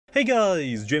Hey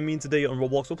guys, Jamiy today on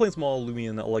Roblox. We're playing small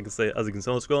Loomian, like I say, as you can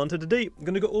see on the screen. And today, I'm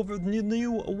going to go over the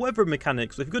new weather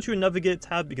mechanics. So if you go to your navigate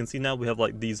tab, you can see now we have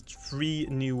like these 3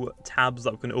 new tabs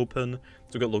that we can open. So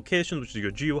we've got locations, which is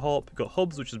your geo-hop. We've got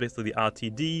hubs, which is basically the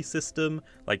RTD system,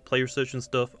 like player search and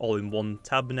stuff, all in one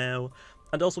tab now.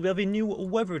 And also we have a new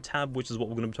weather tab, which is what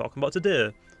we're going to be talking about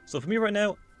today. So for me right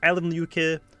now, I live in the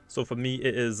UK. So for me,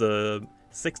 it is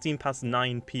 16 past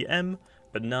 9 PM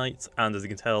at night. And as you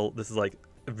can tell, this is like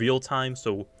real time,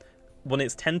 so when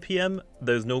it's 10 PM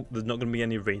there's not going to be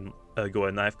any rain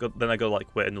going. I gotta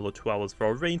like wait another 2 hours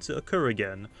for rain to occur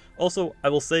again. Also, I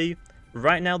will say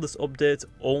right now this update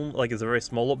only like is a very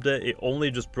small update. It only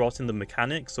just brought in the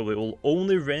mechanics, so it will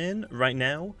only rain right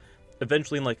now.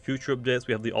 Eventually in like future updates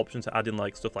we have the option to add in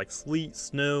like stuff like sleet,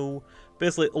 snow,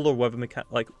 basically other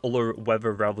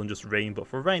weather rather than just rain, but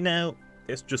for right now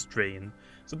it's just rain.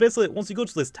 So basically once you go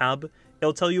to this tab,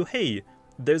 it'll tell you, hey,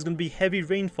 there's going to be heavy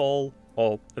rainfall,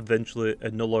 or eventually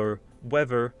another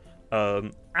weather,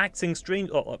 acting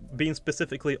strange, or being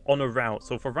specifically on a route.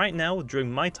 So for right now,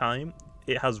 during my time,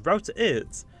 it has Route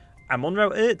 8. I'm on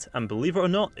Route 8, and believe it or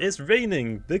not, it's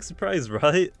raining. Big surprise,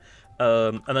 right?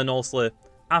 And then also,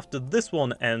 after this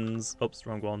one ends... Oops,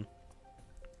 wrong one.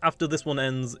 After this one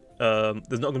ends,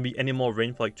 there's not going to be any more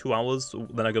rain for like 2 hours, so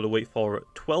then I got to wait for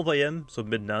 12 AM, so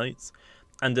midnight.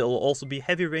 And it'll also be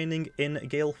heavy raining in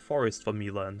Gale Forest for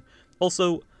Milan.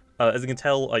 Also, as you can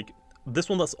tell, like this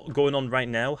one that's going on right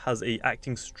now has a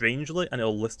acting strangely, and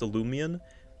it'll list a Loomian.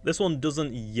 This one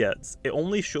doesn't yet. It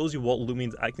only shows you what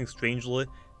Loomian's acting strangely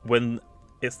when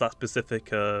it's that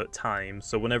specific time.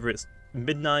 So whenever it's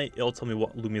midnight, it'll tell me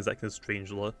what Loomian's acting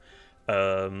strangely.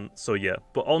 So yeah,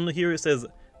 but on here it says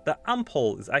that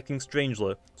Ampol is acting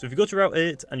strangely. So if you go to Route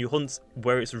 8 and you hunt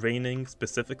where it's raining,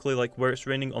 specifically like where it's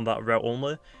raining on that route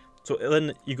only, so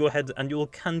then you go ahead and you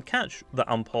can catch the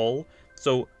Ampol.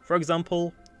 So for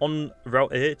example, on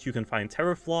Route 8 you can find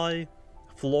Terrafly,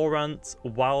 Florant,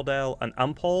 Wild Owl and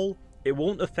Ampol. It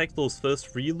won't affect those first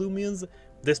 3 Loomians.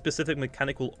 This specific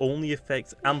mechanic will only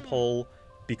affect Ampol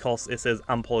because it says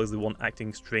Ampol is the one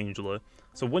acting strangely.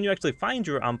 So when you actually find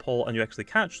your Ampol and you actually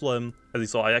catch them, as you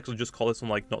saw, I actually just caught this one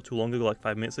like not too long ago, like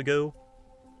 5 minutes ago.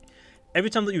 Every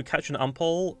time that you catch an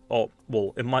Ampol, or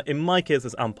well, in my case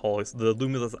it's Ampol, it's the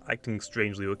Loomian that's acting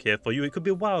strangely. Okay, for you it could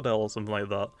be a Wild Owl or something like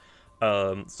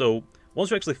that. So once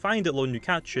you actually find it, when you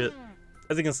catch it,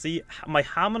 as you can see, my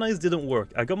harmonize didn't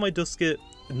work. I got my Dusket,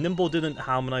 Nimble didn't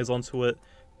harmonize onto it,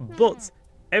 but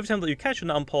every time that you catch an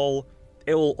Ampol,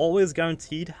 it will always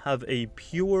guaranteed have a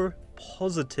pure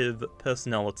positive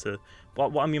personality.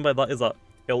 But what I mean by that is that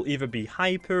it'll either be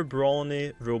hyper,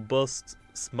 brawny, robust,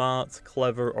 smart,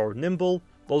 clever, or nimble.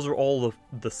 Those are all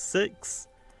the 6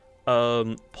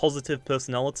 positive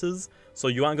personalities. So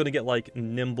you aren't going to get like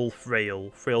nimble, frail.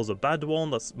 Frail's a bad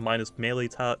one, that's minus melee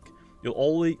attack.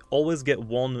 You'll always get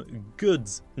one good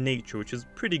nature, which is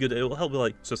pretty good. It will help you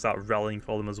like to start rallying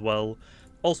for them as well.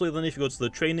 Also, then if you go to the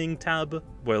training tab,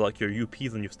 where like your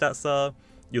UPs and your stats are,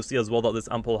 you'll see as well that this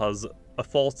Ampol has a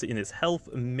 40 in its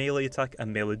health, melee attack,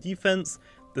 and melee defense.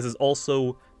 This is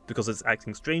also, because it's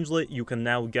acting strangely, you can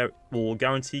now will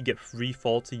guarantee get free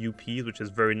 40 UPs, which is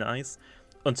very nice.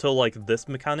 Until like this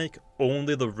mechanic,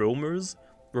 only the roamers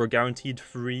were guaranteed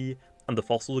free, and the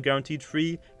fossils were guaranteed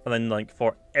free, and then like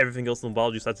for everything else in the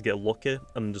wild, you just had to get lucky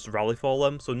and just rally for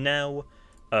them. So now,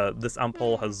 this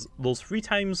Ampol has those 3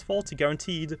 times 40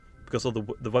 guaranteed because of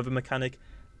the weather mechanic,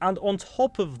 and on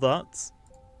top of that,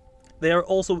 they are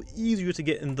also easier to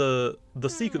get in the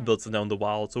secret builds now in the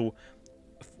wild.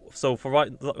 So for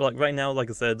right now, like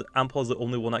I said, Ampol is the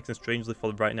only one acting strangely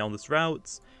for right now on this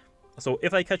route. So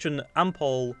if I catch an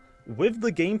Ampol with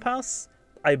the Game Pass,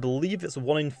 I believe it's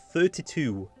 1 in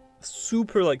 32,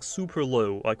 super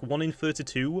low, like 1 in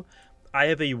 32. I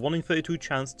have a 1 in 32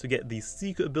 chance to get the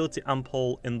secret ability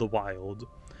Ampol in the wild.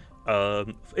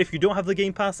 If you don't have the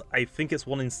Game Pass, I think it's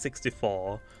 1 in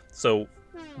 64. So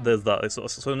there's that.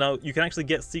 So now you can actually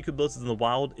get secret abilities in the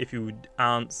wild if you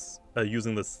aren't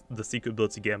using the secret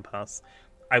ability Game Pass.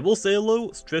 I will say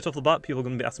though, straight off the bat, people are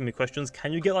going to be asking me questions.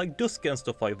 Can you get like Dusket and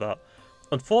stuff like that?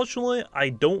 Unfortunately, I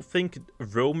don't think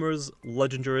Roamers,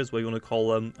 Legendaries, what you want to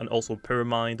call them, and also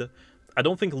Pyramid, I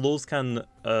don't think those can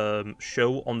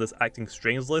show on this acting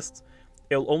strange list.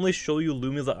 It'll only show you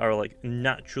Loomians that are like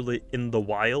naturally in the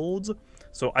wild.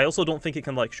 So I also don't think it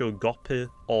can like show Goppy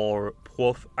or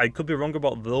Puff. I could be wrong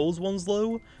about those ones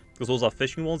though, because those are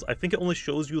fishing ones. I think it only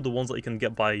shows you the ones that you can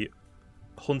get by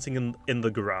hunting in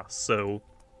the grass. So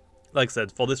like I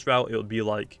said, for this route it would be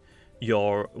like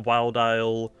your Wild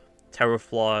Owl,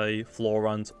 Terrafly,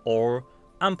 Florant, or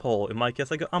Ampol. In my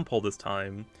case I got Ampol this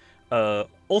time.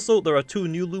 Also, there are 2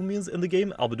 new Loomians in the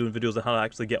game. I'll be doing videos on how to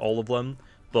actually get all of them.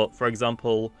 But for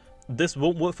example, this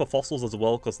won't work for fossils as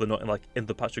well because they're not in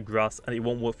the patch of grass, and it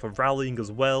won't work for rallying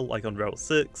as well, like on Route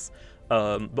 6.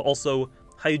 But also,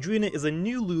 Hydrina is a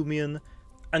new Loomian,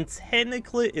 and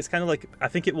technically it's kind of like, I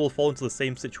think it will fall into the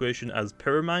same situation as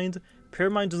Pyramid.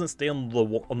 Pyramid doesn't stay on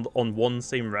one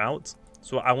same route,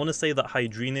 so I want to say that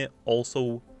Hydrina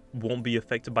also won't be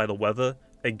affected by the weather.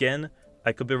 Again,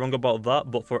 I could be wrong about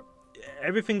that, but for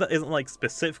everything that isn't like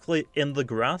specifically in the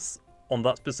grass on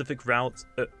that specific route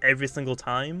every single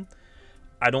time,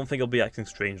 I don't think it'll be acting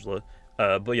strangely.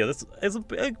 But yeah, this is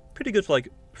pretty good for like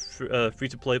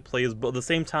free-to-play players, but at the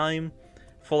same time,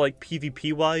 for like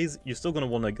PvP wise, you're still gonna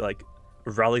want to like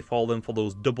rally for them for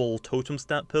those double totem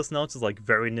stat personalities, like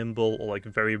very nimble or like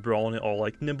very brawny or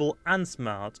like nimble and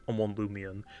smart on one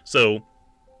Loomian. So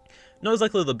not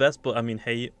exactly the best, but I mean,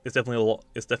 hey, it's definitely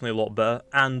a lot better,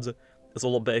 and it's a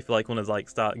lot better if you like want to like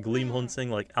start gleam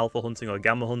hunting, like alpha hunting or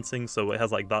gamma hunting, so it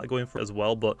has like that going for it as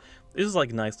well. But it's just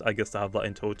like nice, I guess, to have that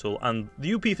in total. And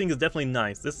the UP thing is definitely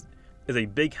nice. This is a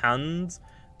big hand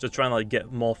to try and like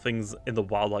get more things in the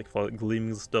wild, like for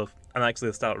gleaming stuff, and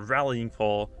actually start rallying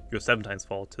for your 7x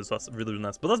fortitude. So that's really, really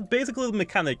nice. But that's basically the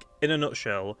mechanic in a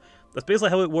nutshell. That's basically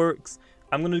how it works.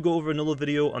 I'm going to go over another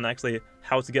video on actually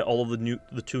how to get all of the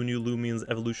 2 new Loomians,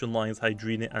 evolution lines,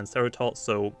 Hydrina and Ceratops,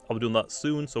 so I'll be doing that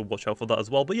soon, so watch out for that as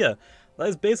well. But yeah, that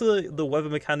is basically the weather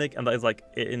mechanic, and that is like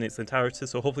it in its entirety,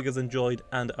 so hopefully you guys enjoyed,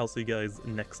 and I'll see you guys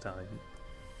next time.